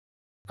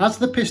As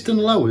the piston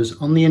lowers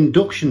on the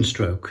induction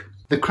stroke,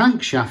 the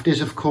crankshaft is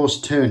of course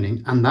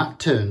turning, and that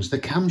turns the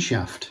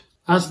camshaft.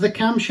 As the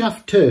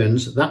camshaft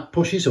turns, that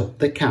pushes up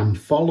the cam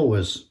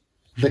followers.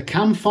 The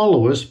cam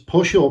followers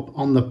push up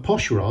on the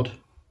pushrod,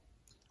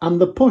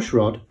 and the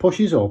pushrod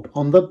pushes up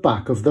on the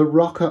back of the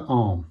rocker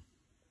arm.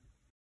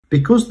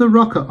 Because the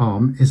rocker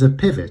arm is a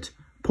pivot,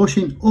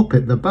 pushing up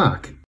at the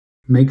back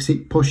makes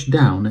it push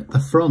down at the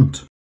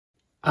front,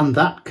 and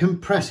that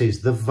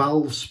compresses the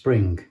valve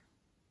spring.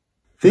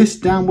 This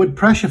downward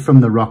pressure from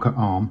the rocker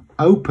arm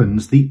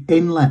opens the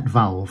inlet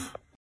valve.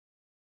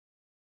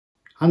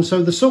 And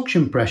so the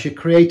suction pressure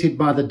created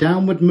by the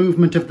downward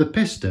movement of the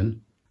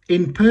piston,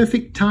 in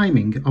perfect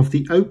timing of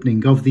the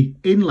opening of the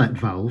inlet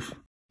valve,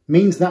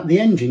 means that the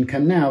engine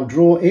can now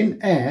draw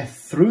in air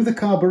through the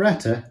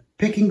carburettor,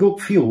 picking up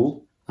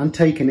fuel and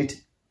taking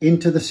it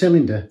into the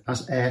cylinder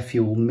as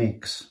air-fuel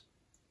mix.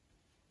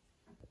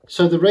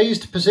 So the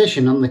raised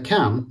position on the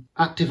cam,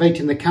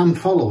 activating the cam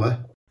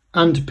follower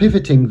and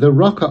pivoting the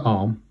rocker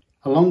arm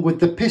along with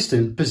the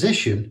piston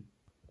position,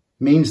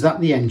 means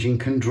that the engine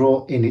can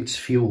draw in its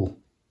fuel.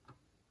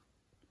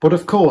 But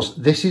of course,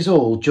 this is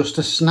all just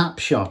a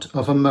snapshot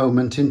of a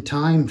moment in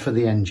time for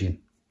the engine.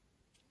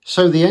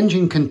 So the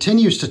engine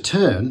continues to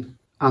turn,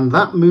 and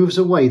that moves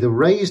away the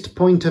raised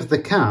point of the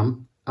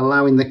cam,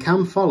 allowing the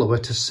cam follower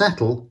to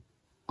settle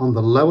on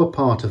the lower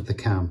part of the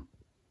cam.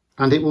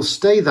 And it will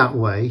stay that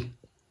way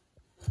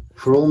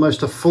for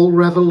almost a full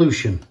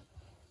revolution.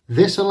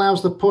 This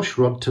allows the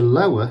pushrod to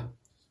lower,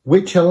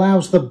 which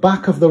allows the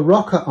back of the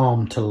rocker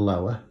arm to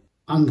lower,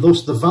 and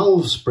thus the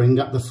valve spring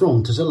at the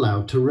front is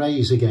allowed to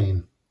raise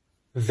again.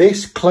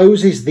 This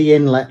closes the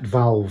inlet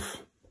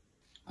valve.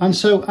 And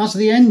so as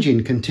the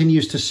engine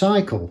continues to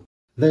cycle,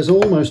 there's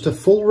almost a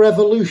full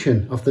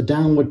revolution of the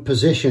downward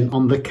position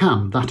on the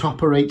cam that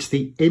operates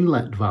the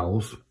inlet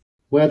valve,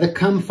 where the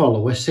cam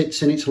follower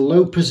sits in its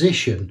low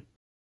position,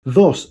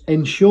 thus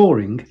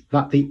ensuring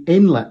that the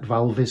inlet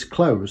valve is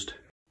closed.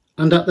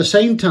 And at the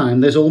same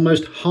time, there's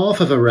almost half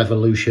of a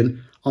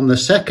revolution on the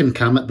second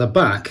cam at the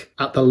back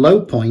at the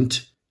low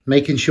point,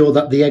 making sure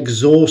that the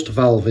exhaust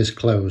valve is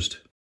closed.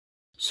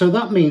 So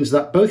that means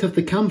that both of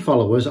the cam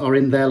followers are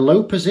in their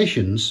low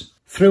positions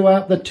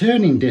throughout the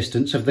turning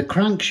distance of the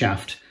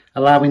crankshaft,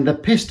 allowing the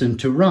piston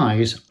to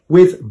rise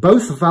with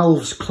both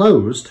valves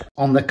closed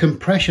on the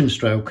compression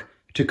stroke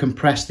to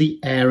compress the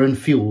air and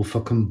fuel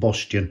for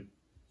combustion.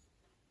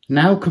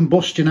 Now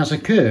combustion has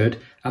occurred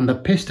and the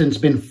piston's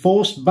been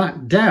forced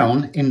back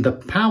down in the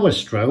power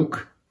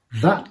stroke.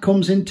 That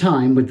comes in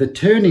time with the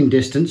turning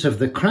distance of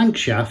the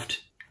crankshaft,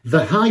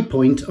 the high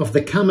point of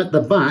the cam at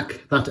the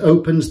back that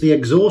opens the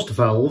exhaust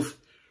valve,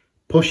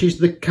 pushes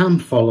the cam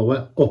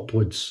follower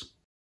upwards.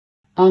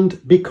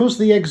 And because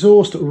the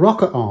exhaust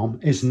rocker arm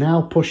is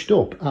now pushed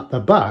up at the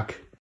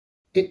back,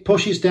 it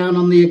pushes down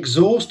on the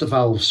exhaust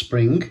valve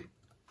spring,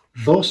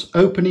 thus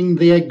opening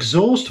the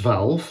exhaust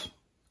valve,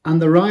 and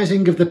the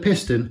rising of the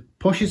piston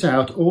pushes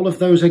out all of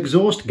those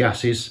exhaust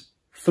gases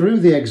through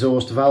the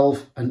exhaust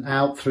valve and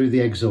out through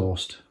the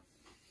exhaust.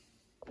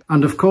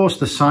 And of course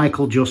the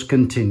cycle just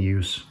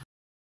continues.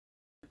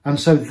 And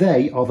so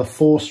they are the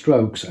 4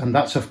 strokes, and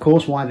that's of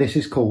course why this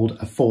is called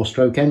a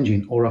 4-stroke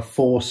engine or a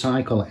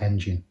 4-cycle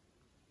engine.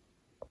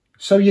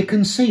 So you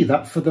can see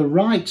that for the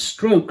right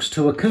strokes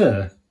to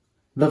occur,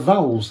 the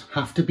valves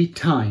have to be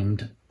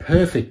timed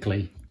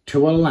perfectly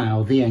to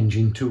allow the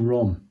engine to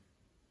run.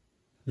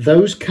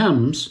 Those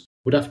cams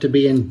would have to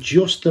be in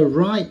just the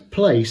right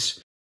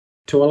place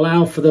to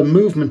allow for the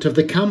movement of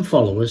the cam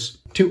followers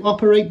to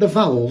operate the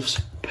valves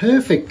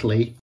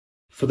perfectly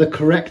for the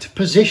correct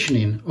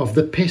positioning of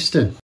the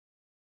piston.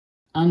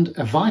 And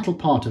a vital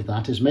part of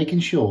that is making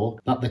sure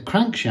that the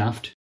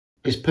crankshaft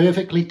is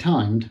perfectly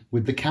timed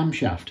with the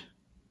camshaft.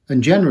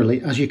 And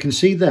generally, as you can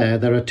see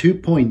there are 2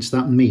 points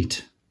that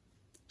meet.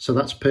 So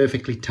that's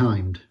perfectly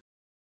timed.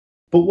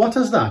 But what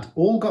has that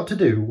all got to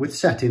do with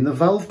setting the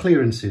valve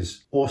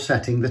clearances, or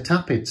setting the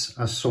tappets,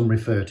 as some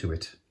refer to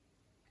it?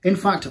 In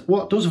fact,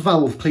 what does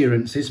valve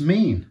clearances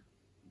mean?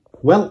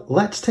 Well,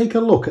 let's take a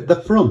look at the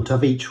front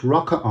of each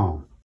rocker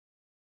arm.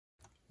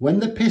 When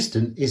the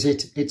piston is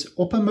at its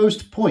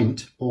uppermost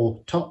point,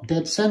 or top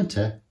dead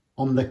centre,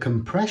 on the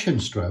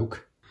compression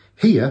stroke,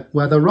 here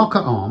where the rocker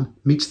arm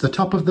meets the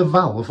top of the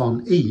valve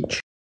on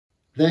each,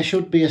 there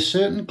should be a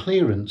certain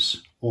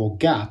clearance, or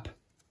gap,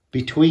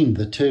 between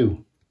the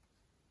two.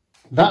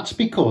 That's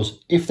because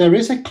if there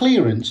is a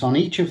clearance on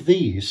each of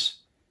these,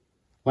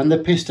 when the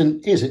piston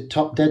is at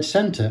top dead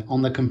centre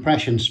on the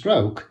compression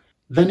stroke,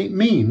 then it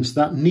means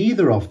that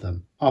neither of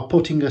them are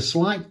putting a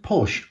slight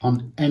push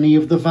on any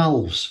of the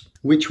valves,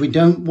 which we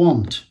don't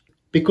want.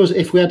 Because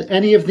if we had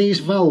any of these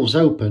valves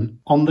open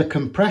on the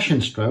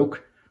compression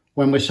stroke,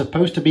 when we're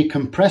supposed to be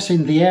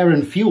compressing the air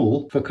and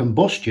fuel for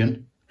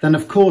combustion, then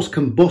of course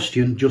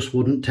combustion just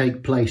wouldn't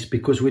take place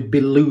because we'd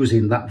be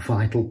losing that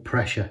vital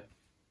pressure.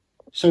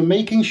 So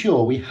making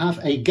sure we have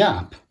a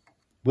gap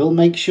will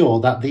make sure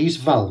that these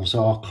valves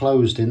are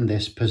closed in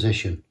this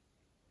position.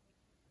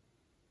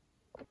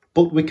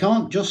 But we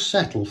can't just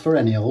settle for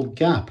any old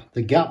gap.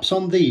 The gaps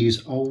on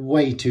these are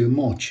way too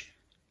much.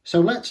 So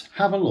let's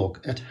have a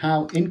look at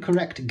how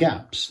incorrect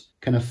gaps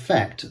can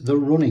affect the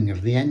running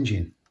of the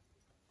engine.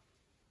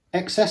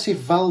 Excessive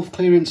valve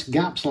clearance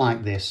gaps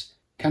like this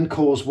can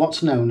cause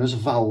what's known as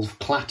valve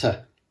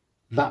clatter,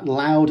 that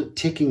loud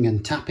ticking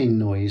and tapping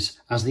noise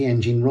as the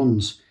engine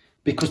runs,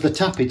 because the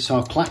tappets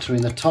are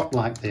clattering the top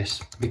like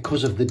this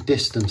because of the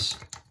distance.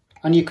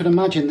 And you can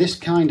imagine this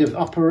kind of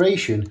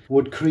operation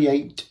would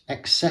create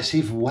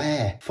excessive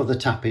wear for the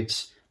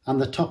tappets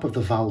and the top of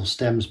the valve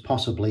stems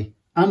possibly,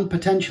 and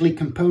potentially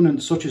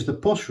components such as the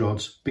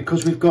pushrods,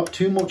 because we've got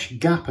too much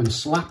gap and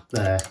slap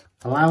there,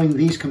 allowing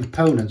these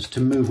components to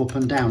move up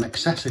and down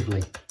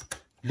excessively.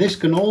 This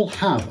can all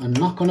have a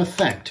knock-on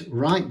effect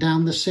right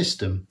down the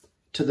system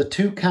to the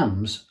two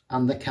cams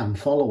and the cam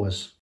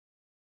followers.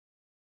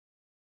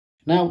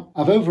 Now,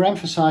 I've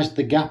overemphasised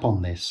the gap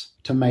on this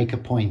to make a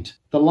point.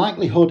 The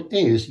likelihood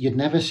is you'd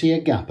never see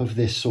a gap of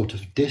this sort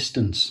of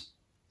distance.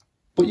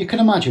 But you can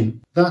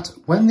imagine that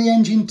when the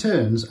engine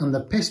turns and the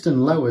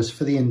piston lowers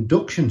for the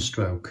induction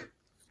stroke,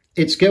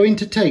 it's going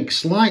to take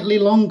slightly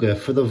longer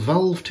for the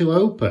valve to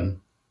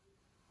open,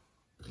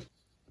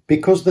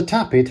 because the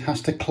tappet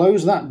has to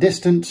close that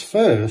distance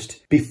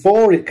first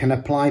before it can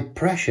apply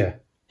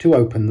pressure to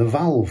open the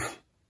valve.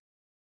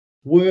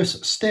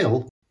 Worse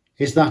still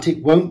is that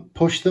it won't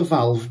push the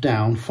valve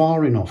down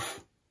far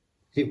enough.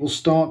 It will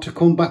start to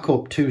come back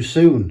up too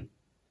soon,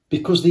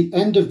 because the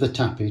end of the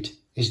tappet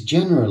is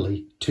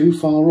generally too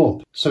far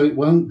up, so it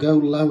won't go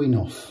low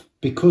enough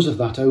because of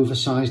that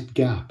oversized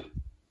gap.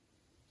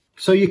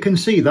 So you can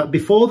see that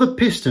before the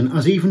piston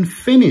has even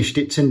finished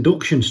its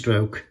induction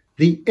stroke,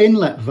 the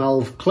inlet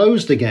valve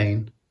closed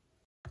again,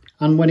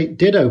 and when it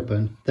did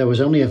open, there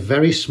was only a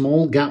very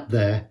small gap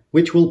there,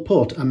 which will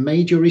put a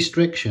major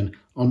restriction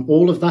on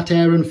all of that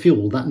air and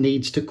fuel that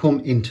needs to come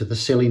into the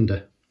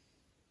cylinder.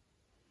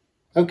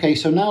 Okay,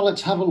 so now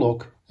let's have a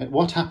look at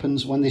what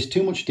happens when there's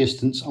too much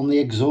distance on the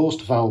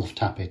exhaust valve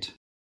tappet.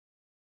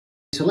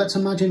 So let's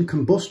imagine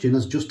combustion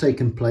has just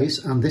taken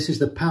place, and this is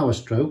the power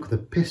stroke. The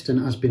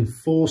piston has been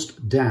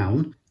forced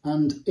down,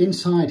 and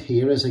inside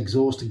here as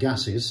exhaust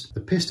gases, the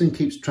piston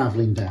keeps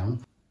travelling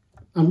down.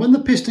 And when the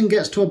piston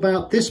gets to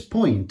about this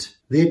point,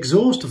 the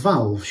exhaust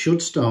valve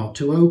should start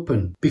to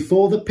open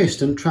before the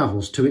piston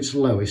travels to its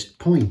lowest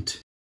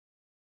point.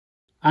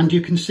 And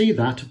you can see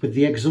that with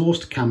the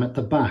exhaust cam at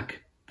the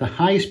back. The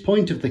highest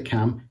point of the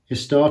cam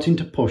is starting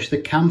to push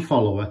the cam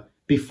follower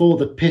before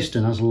the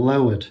piston has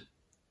lowered.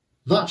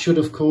 That should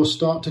of course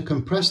start to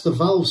compress the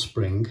valve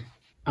spring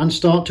and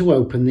start to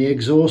open the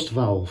exhaust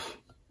valve.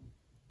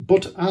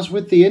 But as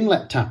with the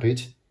inlet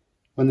tappet,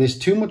 when there's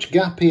too much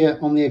gap here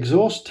on the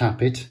exhaust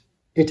tappet,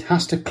 it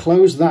has to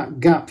close that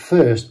gap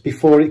first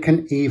before it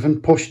can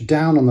even push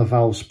down on the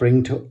valve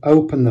spring to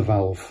open the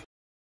valve.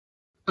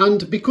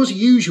 And because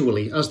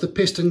usually as the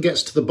piston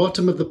gets to the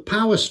bottom of the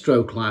power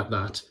stroke like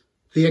that,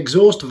 the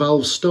exhaust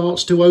valve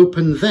starts to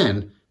open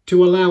then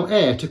to allow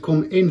air to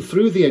come in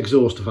through the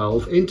exhaust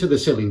valve into the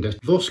cylinder,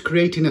 thus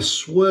creating a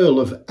swirl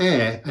of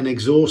air and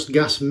exhaust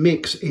gas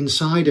mix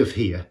inside of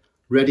here,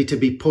 ready to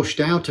be pushed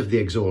out of the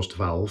exhaust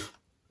valve.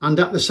 And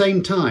at the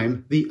same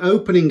time, the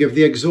opening of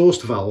the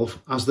exhaust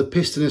valve as the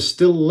piston is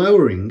still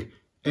lowering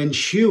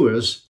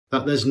ensures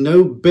that there's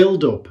no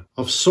build-up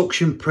of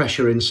suction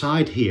pressure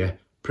inside here,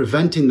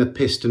 preventing the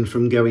piston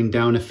from going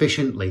down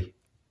efficiently.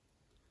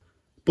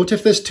 But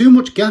if there's too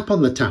much gap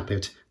on the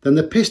tappet, then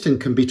the piston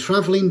can be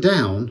travelling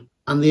down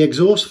and the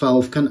exhaust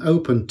valve can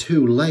open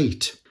too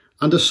late,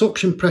 and a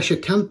suction pressure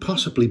can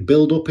possibly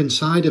build up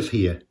inside of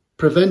here,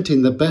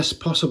 preventing the best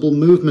possible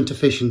movement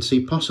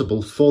efficiency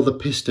possible for the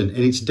piston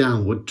in its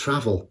downward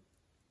travel.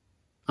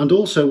 And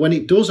also when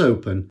it does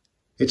open,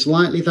 it's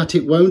likely that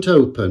it won't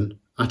open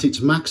at its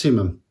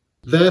maximum,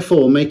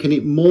 therefore making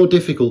it more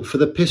difficult for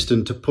the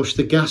piston to push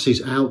the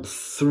gases out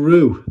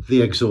through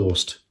the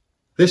exhaust.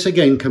 This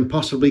again can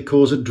possibly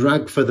cause a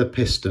drag for the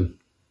piston.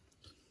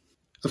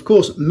 Of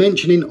course,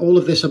 mentioning all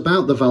of this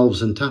about the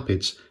valves and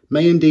tappets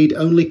may indeed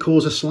only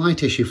cause a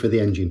slight issue for the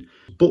engine,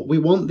 but we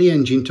want the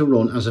engine to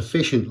run as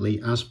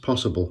efficiently as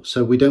possible,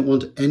 so we don't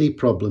want any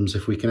problems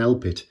if we can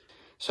help it.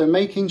 So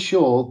making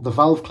sure the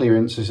valve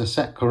clearances are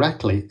set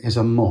correctly is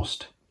a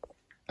must.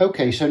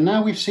 Okay, so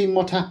now we've seen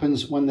what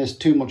happens when there's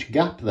too much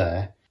gap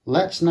there.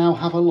 Let's now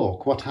have a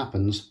look what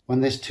happens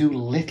when there's too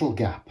little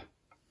gap.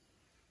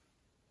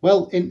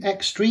 Well, in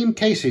extreme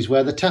cases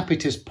where the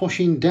tappet is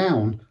pushing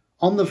down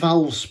on the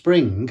valve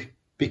spring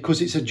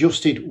because it's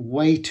adjusted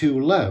way too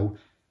low,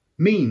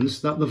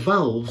 means that the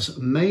valves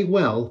may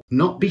well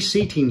not be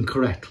seating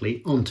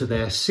correctly onto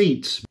their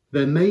seats.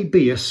 There may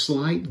be a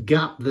slight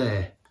gap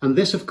there, and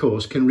this of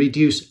course can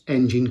reduce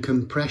engine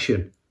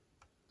compression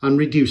and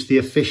reduce the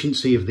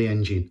efficiency of the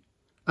engine.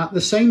 At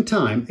the same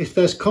time, if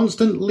there's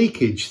constant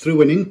leakage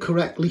through an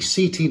incorrectly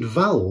seated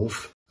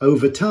valve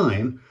over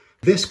time,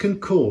 this can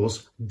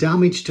cause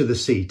damage to the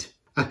seat,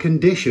 a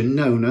condition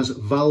known as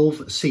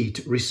valve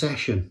seat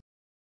recession.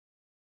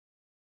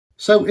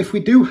 So if we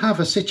do have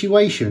a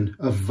situation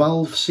of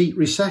valve seat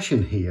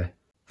recession here,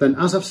 then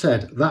as I've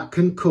said, that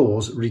can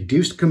cause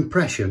reduced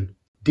compression,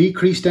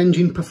 decreased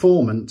engine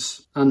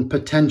performance and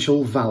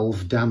potential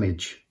valve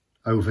damage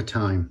over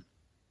time.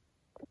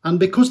 And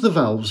because the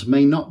valves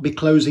may not be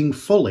closing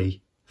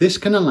fully, this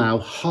can allow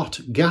hot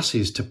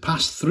gases to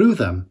pass through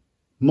them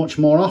much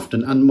more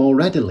often and more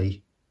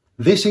readily.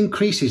 This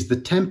increases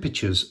the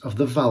temperatures of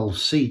the valve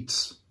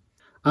seats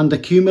and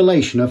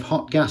accumulation of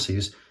hot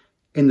gases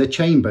in the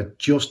chamber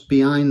just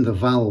behind the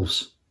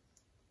valves,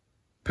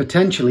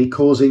 potentially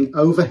causing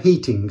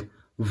overheating,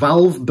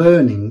 valve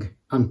burning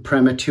and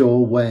premature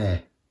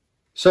wear.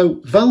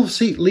 So valve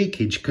seat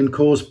leakage can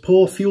cause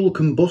poor fuel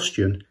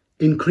combustion,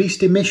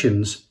 increased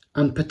emissions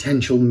and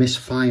potential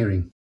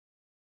misfiring.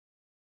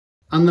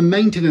 And the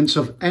maintenance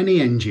of any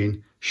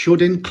engine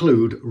should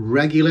include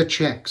regular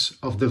checks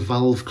of the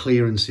valve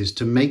clearances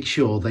to make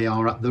sure they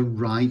are at the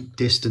right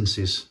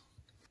distances.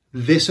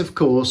 This, of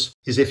course,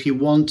 is if you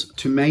want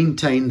to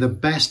maintain the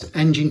best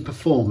engine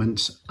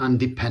performance and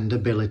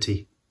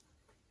dependability.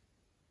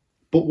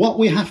 But what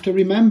we have to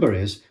remember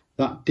is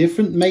that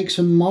different makes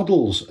and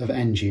models of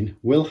engine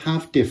will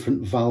have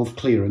different valve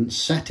clearance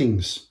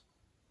settings.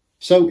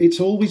 So it's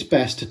always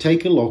best to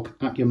take a look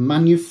at your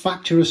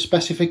manufacturer's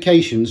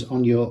specifications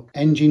on your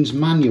engine's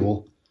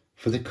manual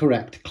for the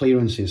correct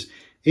clearances.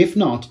 If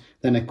not,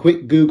 then a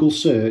quick Google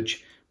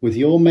search with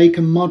your make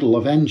and model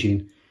of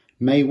engine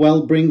may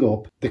well bring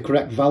up the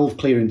correct valve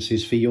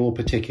clearances for your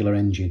particular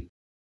engine.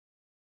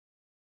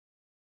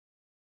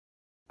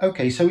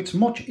 Okay, so it's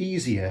much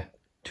easier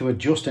to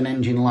adjust an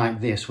engine like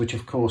this, which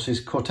of course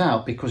is cut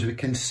out because we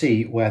can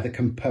see where the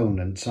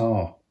components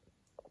are.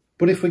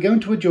 But if we're going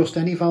to adjust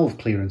any valve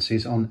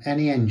clearances on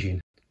any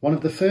engine, one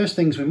of the first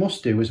things we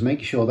must do is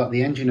make sure that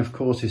the engine of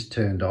course is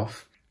turned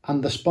off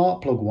and the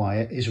spark plug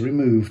wire is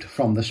removed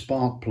from the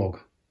spark plug,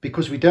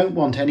 because we don't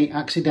want any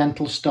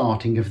accidental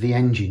starting of the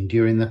engine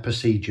during the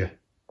procedure.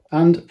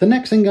 And the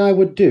next thing I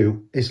would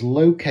do is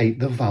locate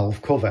the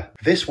valve cover.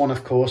 This one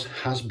of course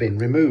has been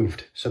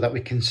removed so that we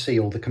can see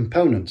all the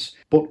components.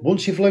 But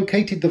once you've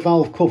located the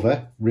valve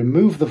cover,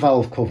 remove the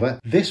valve cover.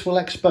 This will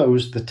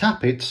expose the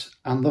tappets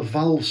and the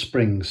valve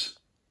springs.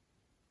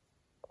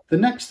 The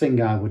next thing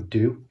I would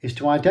do is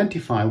to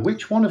identify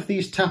which one of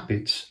these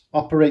tappets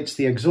operates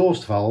the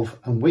exhaust valve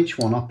and which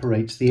one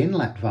operates the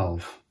inlet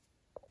valve.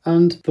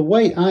 And the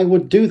way I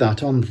would do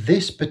that on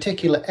this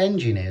particular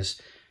engine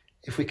is,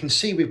 if we can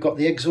see we've got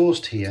the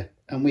exhaust here,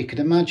 and we could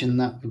imagine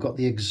that we've got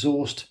the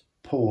exhaust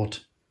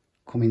port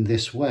coming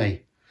this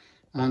way,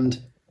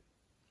 and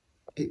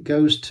it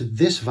goes to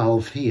this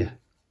valve here.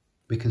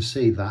 We can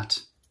see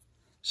that.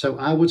 So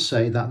I would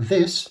say that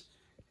this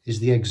is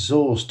the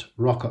exhaust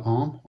rocker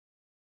arm,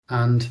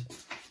 and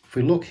if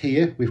we look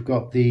here, we've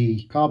got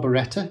the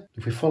carburetor.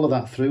 If we follow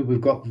that through,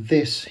 we've got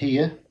this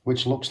here,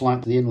 which looks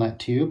like the inlet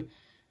tube,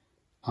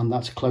 and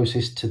that's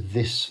closest to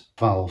this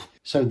valve.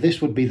 So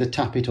this would be the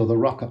tappet or the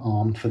rocker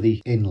arm for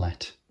the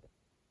inlet.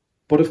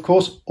 But of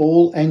course,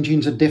 all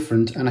engines are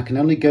different and I can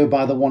only go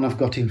by the one I've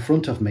got in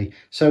front of me.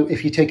 So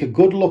if you take a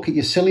good look at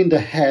your cylinder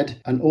head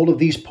and all of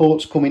these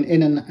ports coming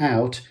in and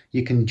out,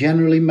 you can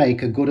generally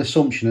make a good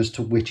assumption as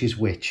to which is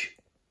which.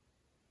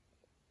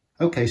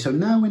 Okay, so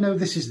now we know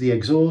this is the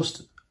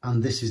exhaust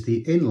and this is the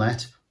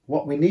inlet.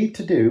 What we need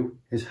to do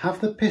is have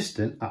the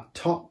piston at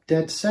top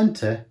dead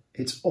center,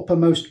 its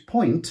uppermost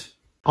point,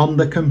 on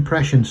the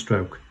compression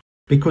stroke.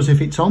 Because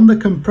if it's on the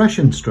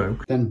compression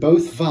stroke, then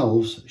both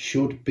valves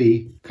should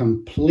be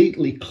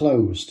completely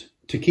closed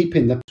to keep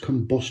in the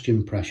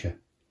combustion pressure.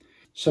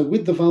 So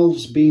with the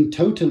valves being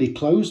totally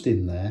closed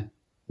in there,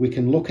 we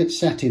can look at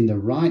setting the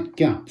right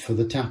gap for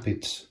the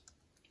tappets.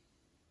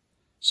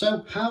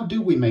 So how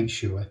do we make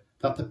sure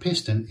that the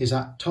piston is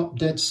at top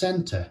dead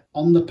center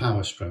on the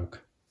power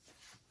stroke?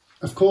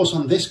 Of course,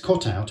 on this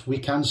cutout, we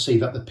can see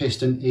that the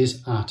piston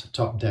is at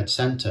top dead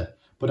center.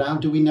 But how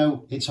do we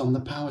know it's on the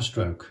power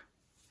stroke?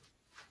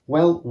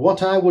 Well,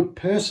 what I would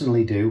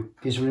personally do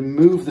is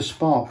remove the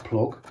spark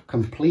plug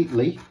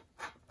completely.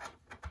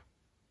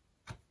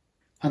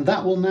 And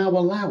that will now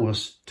allow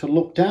us to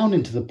look down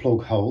into the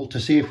plug hole to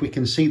see if we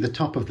can see the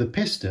top of the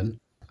piston.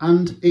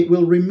 And it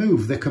will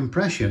remove the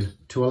compression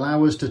to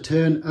allow us to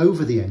turn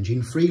over the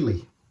engine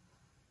freely,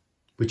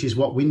 which is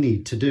what we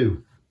need to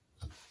do.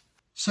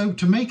 So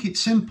to make it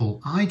simple,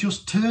 I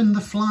just turn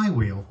the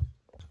flywheel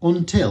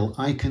until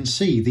I can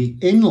see the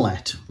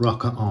inlet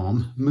rocker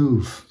arm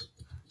move.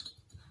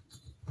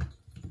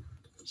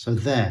 So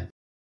there.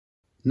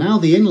 Now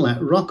the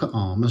inlet rocker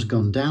arm has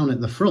gone down at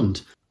the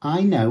front.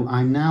 I know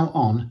I'm now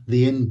on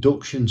the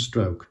induction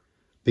stroke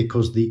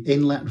because the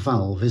inlet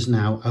valve is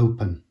now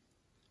open.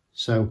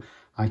 So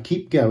I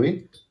keep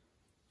going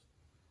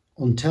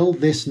until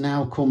this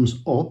now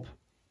comes up.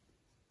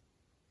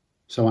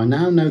 So I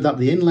now know that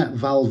the inlet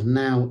valve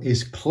now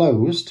is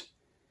closed.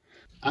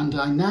 And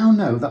I now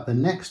know that the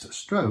next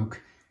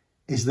stroke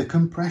is the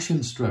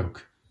compression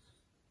stroke.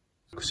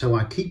 So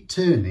I keep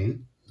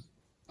turning,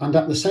 and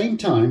at the same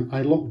time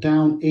I look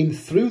down in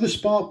through the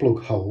spark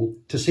plug hole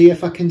to see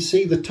if I can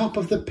see the top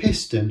of the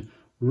piston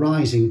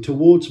rising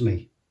towards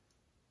me.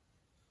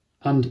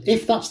 And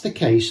if that's the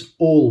case,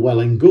 all well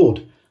and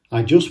good.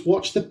 I just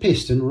watch the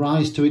piston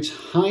rise to its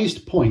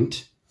highest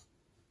point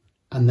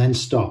and then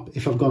stop.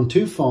 If I've gone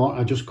too far,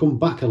 I just come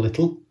back a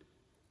little.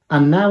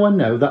 And now I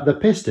know that the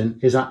piston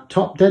is at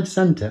top dead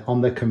centre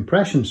on the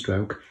compression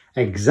stroke,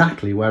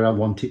 exactly where I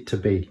want it to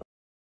be.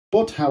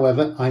 But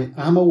however, I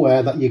am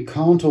aware that you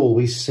can't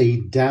always see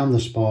down the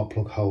spark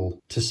plug hole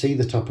to see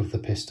the top of the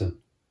piston.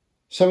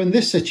 So in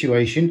this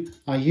situation,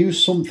 I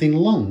use something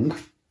long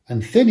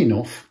and thin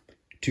enough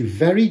to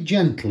very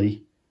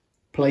gently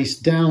place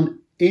down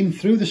in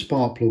through the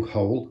spark plug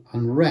hole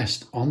and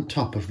rest on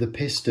top of the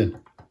piston,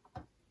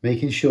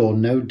 making sure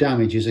no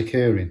damage is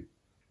occurring.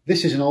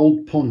 This is an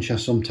old punch I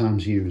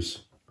sometimes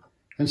use.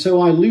 And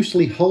so I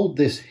loosely hold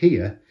this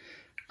here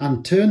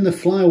and turn the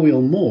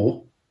flywheel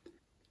more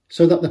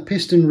so that the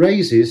piston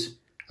raises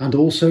and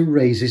also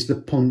raises the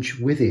punch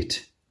with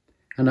it.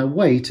 And I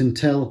wait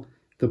until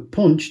the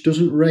punch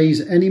doesn't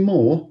raise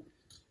anymore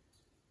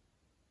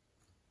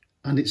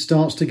and it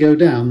starts to go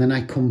down, then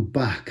I come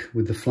back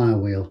with the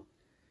flywheel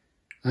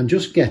and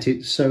just get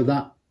it so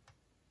that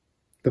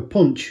the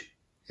punch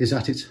is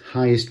at its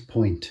highest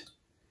point.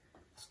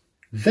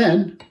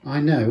 Then I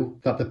know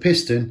that the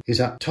piston is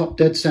at top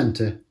dead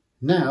centre.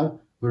 Now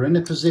we're in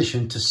a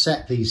position to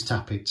set these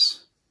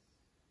tappets.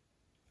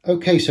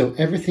 Okay, so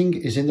everything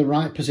is in the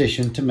right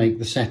position to make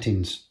the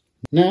settings.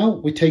 Now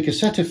we take a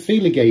set of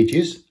feeler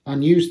gauges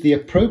and use the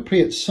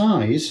appropriate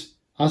size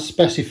as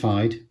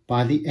specified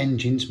by the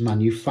engine's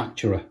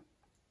manufacturer.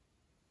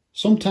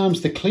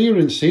 Sometimes the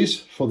clearances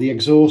for the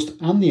exhaust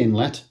and the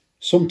inlet,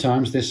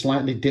 sometimes they're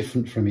slightly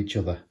different from each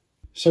other.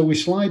 So we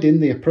slide in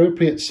the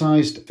appropriate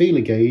sized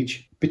feeler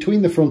gauge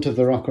between the front of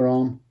the rocker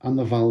arm and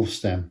the valve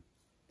stem.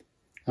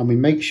 And we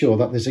make sure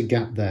that there's a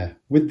gap there.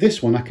 With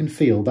this one I can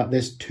feel that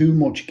there's too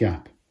much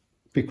gap,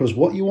 because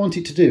what you want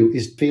it to do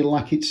is feel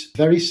like it's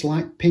very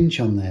slight pinch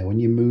on there when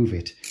you move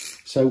it.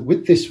 So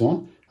with this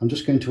one, I'm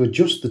just going to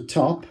adjust the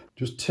top,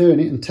 just turn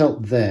it until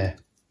there.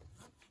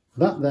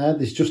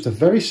 There's just a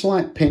very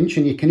slight pinch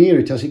and you can hear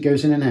it as it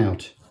goes in and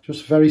out,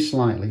 just very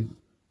slightly.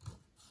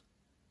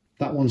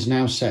 That one's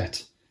now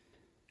set.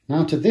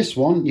 Now to this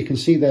one, you can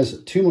see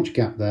there's too much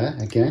gap there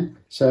again.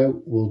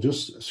 So we'll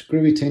just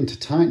screw it in to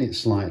tighten it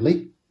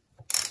slightly.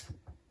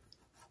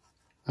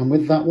 And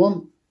with that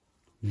one,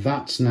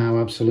 that's now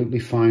absolutely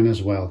fine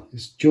as well.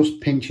 It's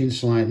just pinching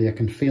slightly. I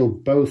can feel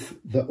both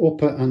the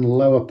upper and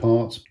lower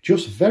parts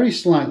just very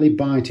slightly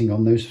biting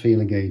on those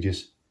feeler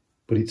gauges,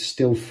 but it's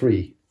still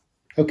free.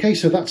 Okay,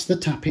 so that's the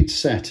tappet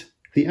set.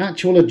 The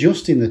actual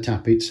adjusting the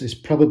tappets is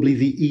probably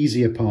the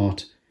easier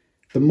part.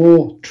 The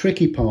more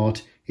tricky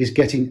part is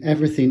getting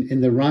everything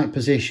in the right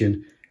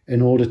position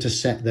in order to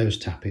set those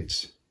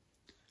tappets.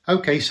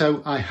 Okay,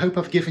 so I hope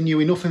I've given you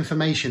enough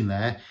information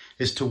there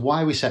as to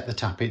why we set the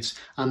tappets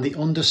and the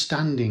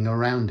understanding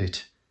around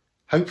it.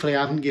 Hopefully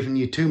I haven't given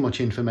you too much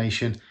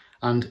information,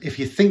 and if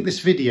you think this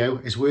video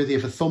is worthy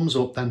of a thumbs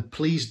up, then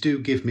please do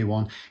give me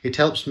one. It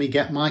helps me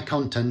get my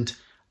content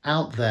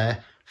out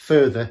there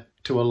further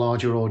to a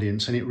larger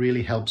audience, and it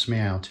really helps me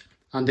out.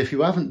 And if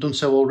you haven't done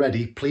so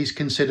already, please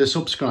consider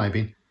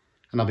subscribing,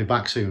 and I'll be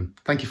back soon.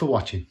 Thank you for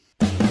watching.